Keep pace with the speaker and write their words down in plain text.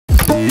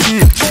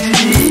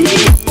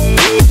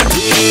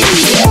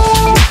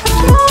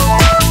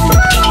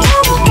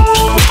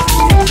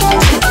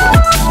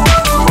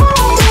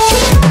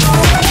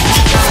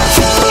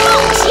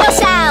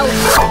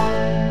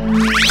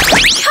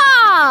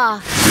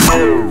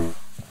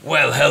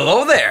Well,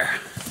 hello there.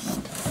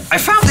 I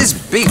found this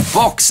big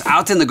box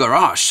out in the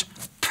garage.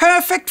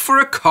 Perfect for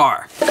a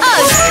car.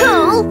 Oh,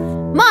 cool.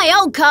 My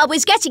old car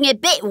was getting a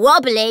bit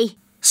wobbly.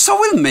 So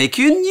we'll make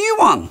you a new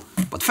one.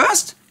 But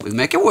first, we'll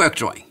make a work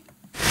drawing.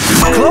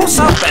 Close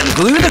up and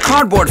glue the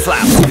cardboard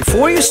flaps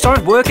before you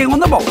start working on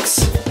the box.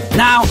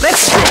 Now,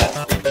 let's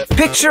draw.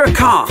 Picture a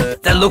car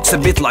that looks a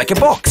bit like a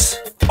box.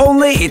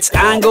 Only it's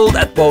angled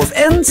at both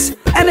ends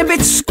and a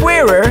bit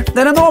squarer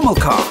than a normal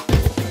car.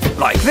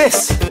 Like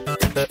this.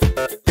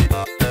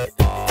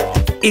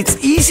 It's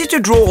easy to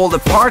draw all the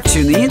parts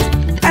you need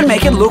and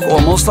make it look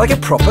almost like a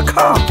proper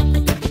car.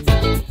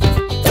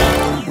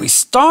 We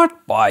start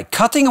by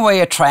cutting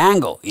away a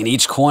triangle in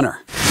each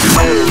corner.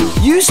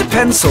 Use a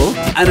pencil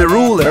and a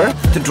ruler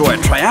to draw a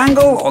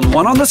triangle on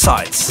one of the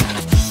sides.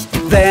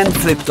 Then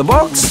flip the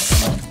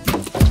box,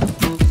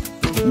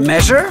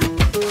 measure,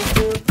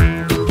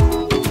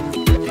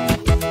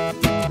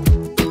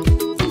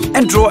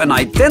 and draw an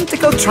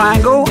identical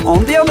triangle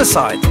on the other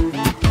side.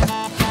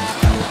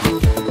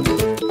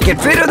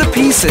 Get rid of the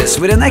pieces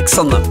with an X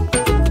on them.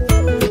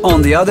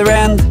 On the other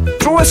end,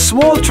 draw a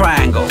small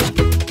triangle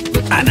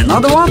and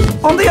another one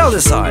on the other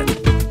side.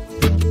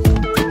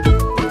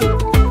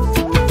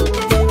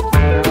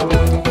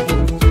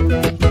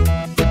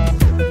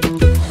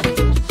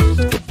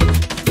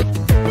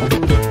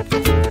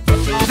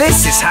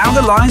 This is how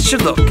the lines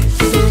should look.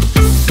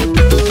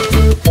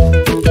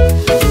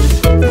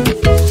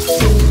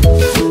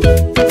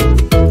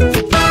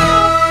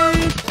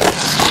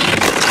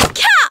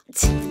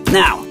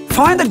 Now,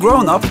 find a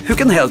grown-up who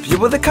can help you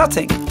with the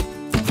cutting.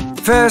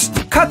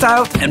 First, cut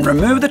out and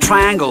remove the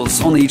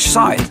triangles on each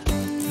side.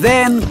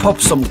 Then pop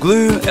some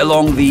glue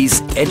along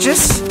these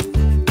edges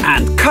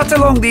and cut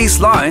along these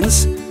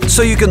lines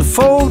so you can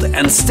fold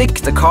and stick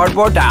the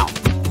cardboard down.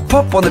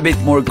 Pop on a bit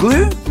more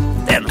glue,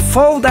 then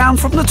fold down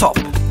from the top.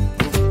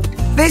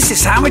 This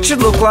is how it should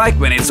look like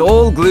when it's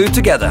all glued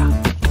together.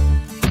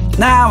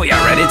 Now we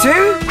are ready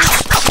to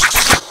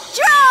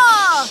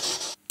draw!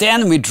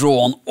 Then we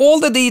draw on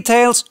all the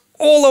details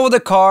all over the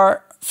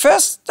car,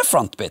 first the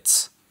front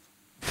bits.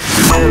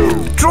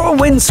 Draw a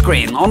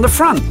windscreen on the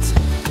front.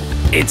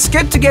 It's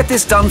good to get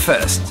this done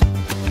first.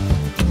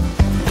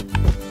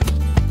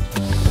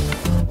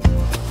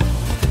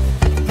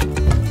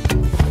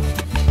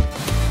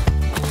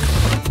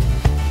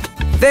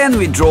 Then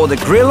we draw the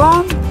grill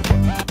on.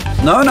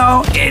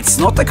 No, it's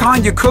not the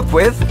kind you cook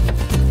with.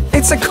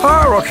 It's a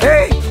car,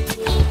 okay?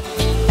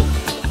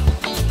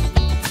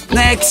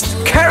 Next,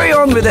 carry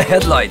on with the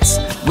headlights,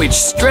 which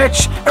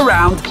stretch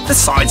around the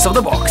sides of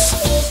the box.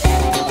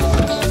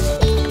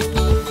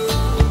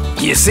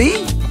 You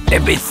see? A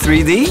bit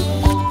 3D.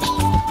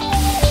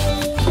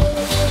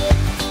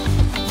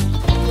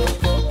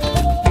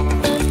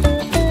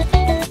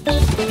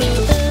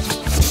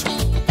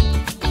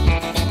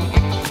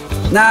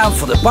 Now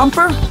for the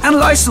bumper and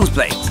license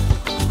plate.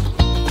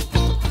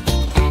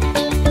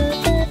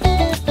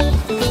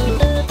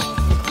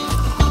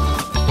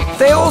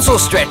 They also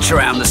stretch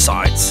around the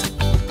sides.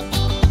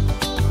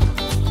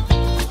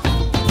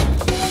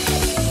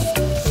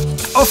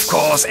 Of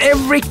course,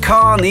 every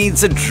car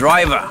needs a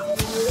driver.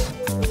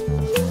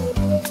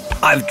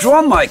 I've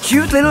drawn my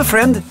cute little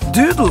friend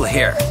Doodle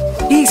here.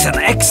 He's an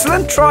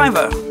excellent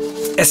driver,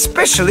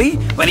 especially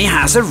when he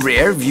has a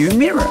rear view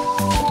mirror.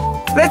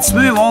 Let's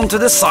move on to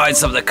the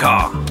sides of the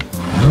car.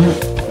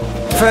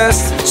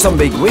 First, some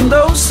big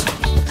windows.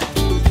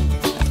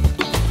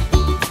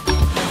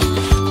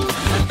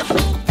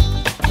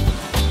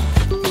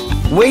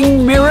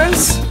 Wing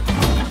mirrors,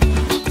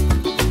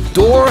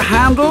 door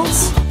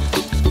handles,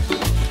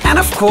 and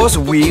of course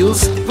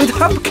wheels with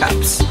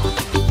hubcaps.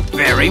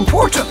 Very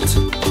important.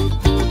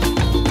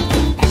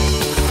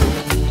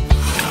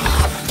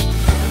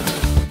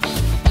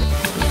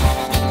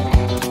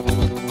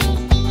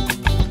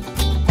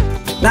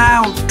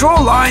 Now draw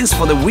lines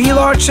for the wheel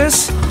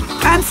arches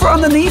and for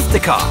underneath the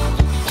car.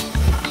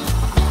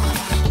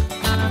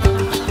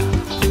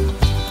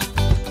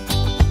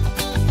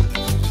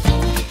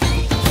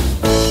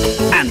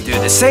 And do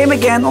the same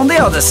again on the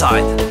other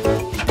side.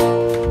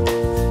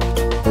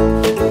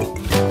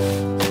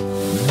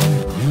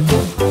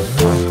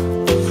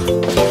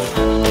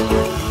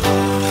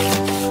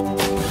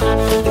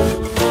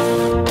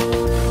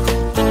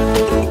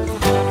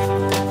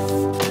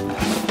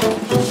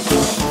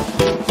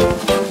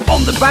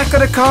 On the back of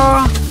the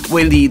car,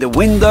 we'll need a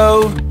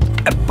window,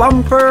 a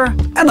bumper,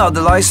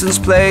 another license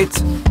plate.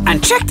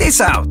 And check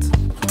this out!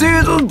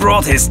 Doodle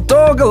brought his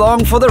dog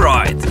along for the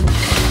ride.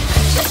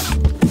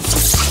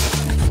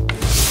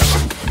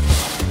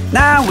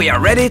 Now we are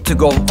ready to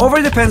go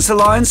over the pencil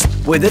lines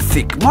with a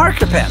thick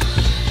marker pen.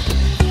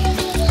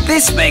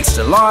 This makes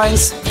the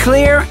lines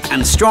clear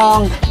and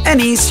strong and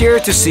easier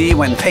to see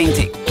when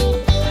painting.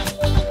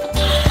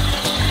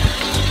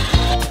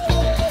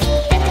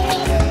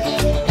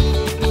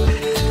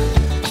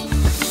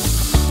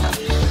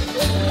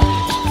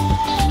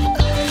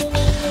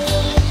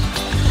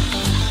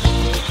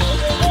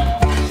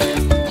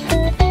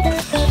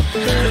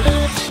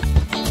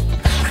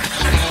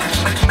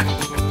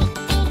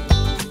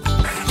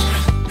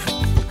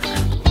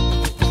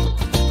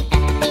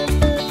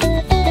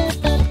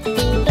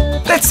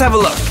 have a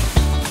look.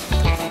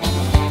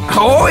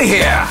 Oh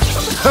yeah!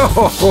 Ho,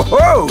 ho, ho,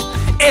 ho.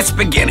 It's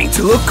beginning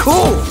to look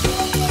cool.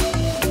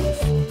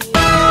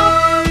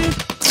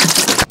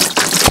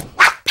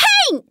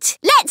 Paint!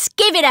 Let's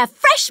give it a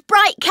fresh,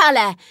 bright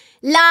colour,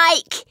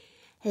 like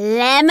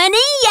lemony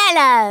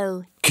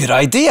yellow. Good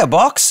idea,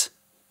 Box.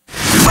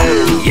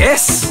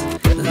 Yes,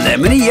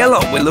 lemony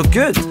yellow will look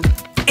good.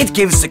 It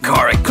gives the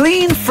car a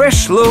clean,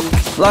 fresh look,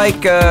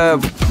 like,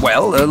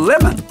 well, a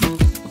lemon.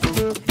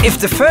 If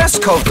the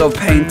first coat of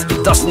paint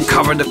doesn't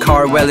cover the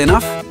car well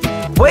enough,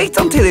 wait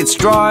until it's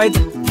dried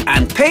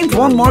and paint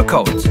one more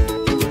coat.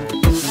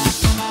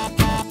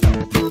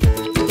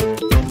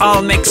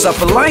 I'll mix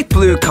up a light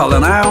blue color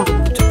now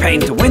to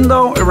paint the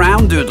window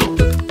around Doodle.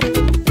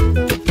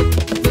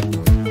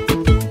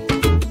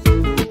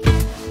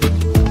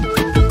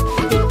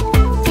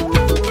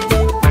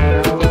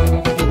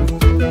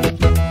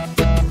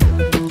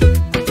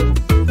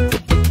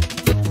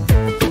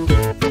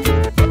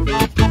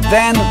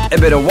 Then a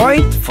bit of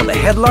white for the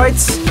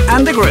headlights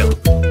and the grille.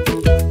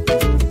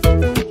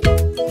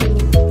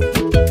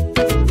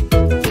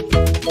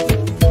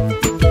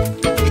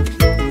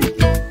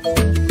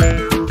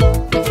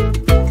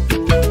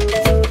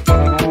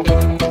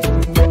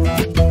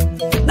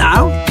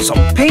 Now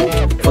some pink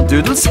for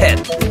Doodle's head.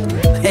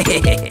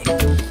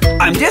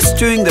 I'm just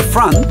doing the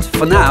front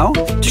for now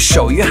to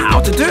show you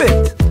how to do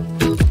it.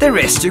 The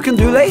rest you can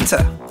do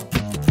later.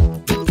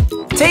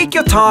 Take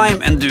your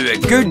time and do a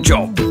good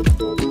job.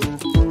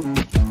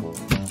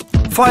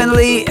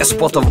 Finally, a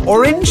spot of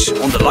orange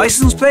on the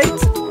license plate.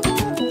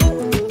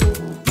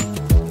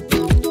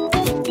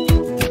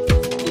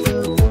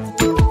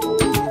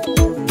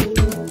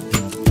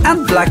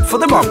 And black for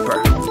the bumper.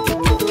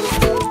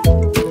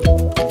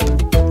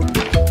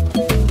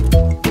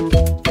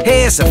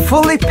 Here's a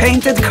fully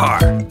painted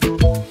car.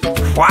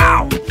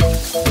 Wow!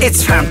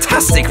 It's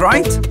fantastic,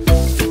 right?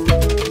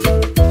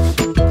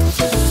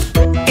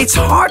 It's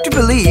hard to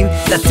believe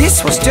that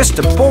this was just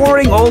a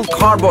boring old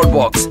cardboard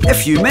box a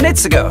few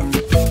minutes ago.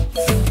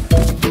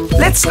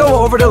 Let's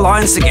go over the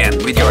lines again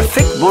with your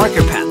thick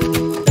marker pen.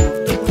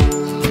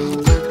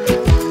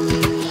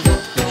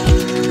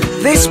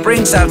 This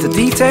brings out the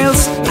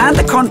details and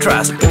the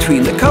contrast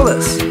between the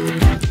colors.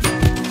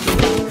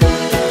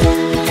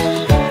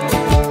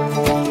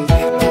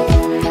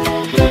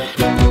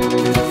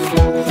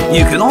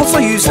 You can also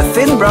use a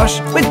thin brush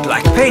with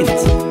black paint.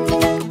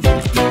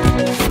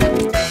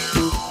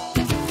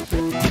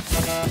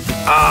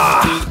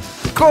 Ah,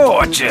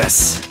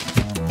 gorgeous!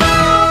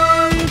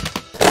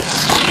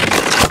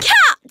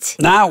 Cut!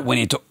 Now we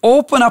need to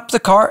open up the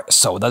car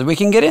so that we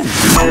can get in.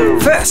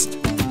 First,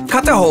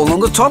 cut a hole on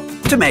the top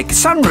to make a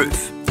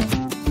sunroof.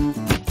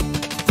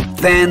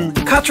 Then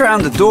cut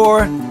around the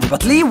door,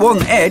 but leave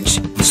one edge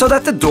so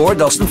that the door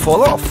doesn't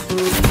fall off.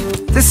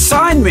 The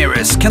side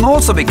mirrors can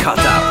also be cut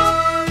out.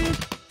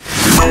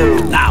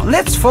 Now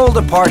let's fold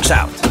the parts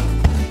out.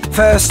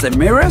 First the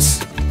mirrors.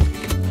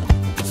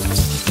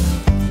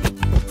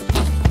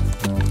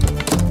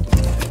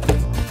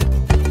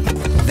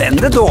 Then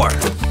the door.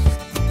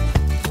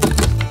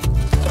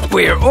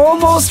 We're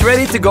almost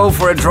ready to go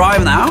for a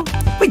drive now.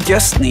 We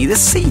just need a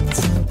seat.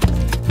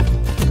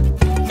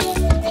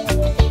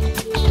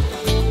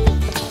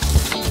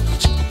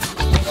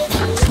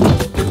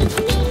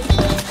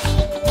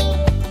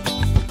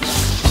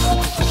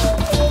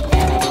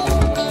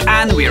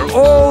 And we're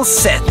all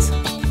set.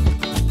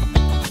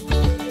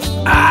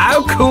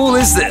 How cool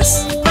is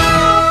this?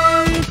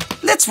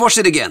 Let's watch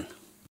it again.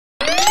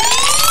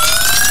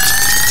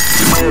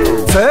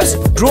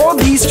 First, draw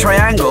these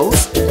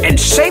triangles and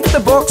shape the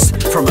box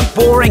from a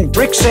boring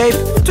brick shape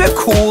to a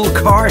cool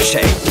car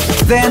shape.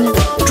 Then,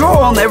 draw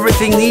on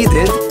everything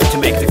needed to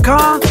make the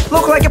car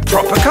look like a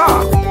proper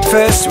car.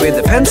 First with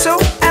the pencil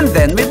and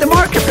then with the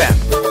marker pen.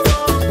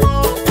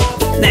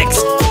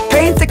 Next,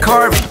 paint the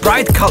car with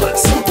bright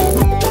colors.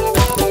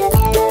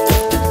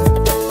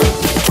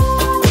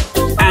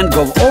 And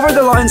go over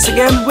the lines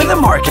again with a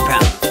marker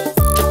pen.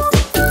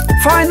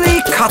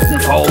 Finally, cut and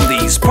fold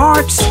these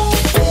parts.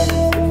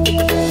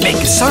 Make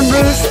a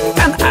sunroof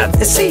and add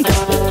a seat.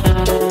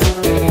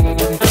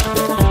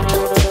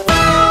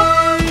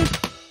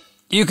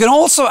 You can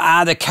also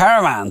add a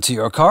caravan to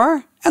your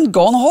car and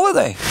go on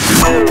holiday.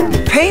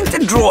 Paint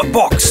and draw a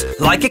box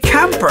like a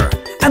camper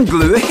and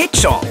glue a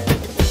hitch on.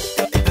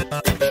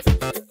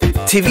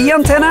 TV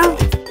antenna.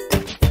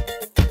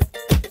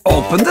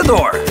 Open the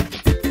door.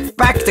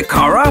 Back the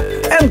car up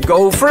and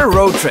go for a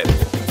road trip.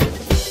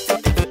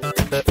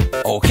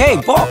 Okay,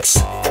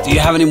 Box, do you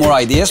have any more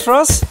ideas for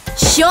us?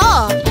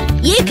 Sure!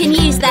 You can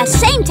use the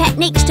same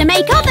techniques to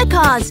make other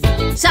cars,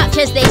 such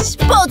as this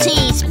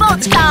sporty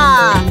sports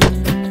car.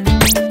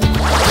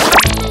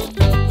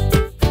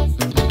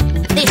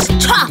 This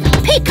tough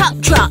pickup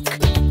truck.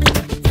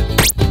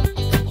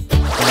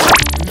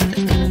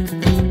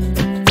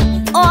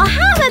 Or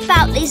how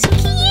about this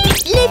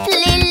cute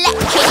little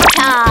electric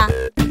car?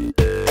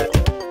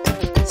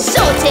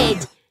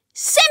 Sorted!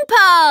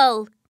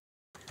 Simple!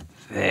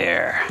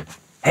 There.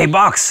 Hey,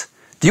 Box,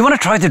 do you want to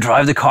try to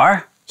drive the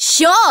car?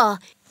 Sure!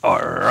 All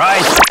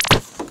right,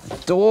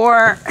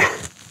 door.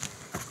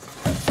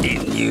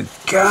 In you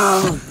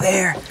go,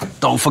 there.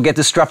 Don't forget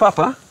to strap up,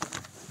 huh?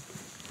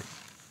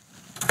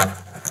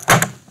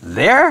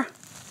 There.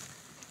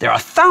 There are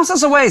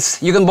thousands of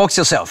ways you can box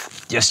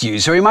yourself. Just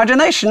use your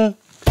imagination.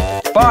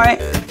 Bye.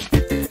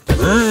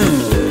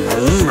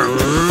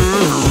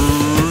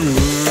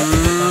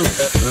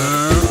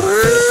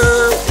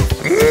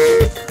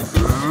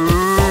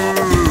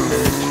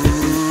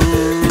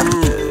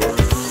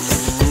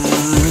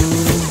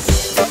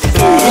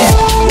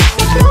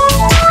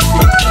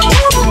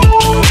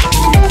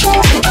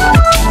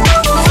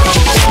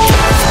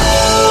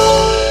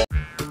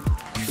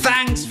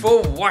 Thanks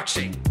for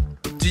watching.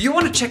 Do you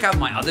want to check out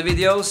my other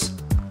videos?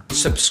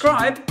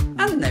 Subscribe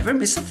and never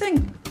miss a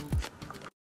thing.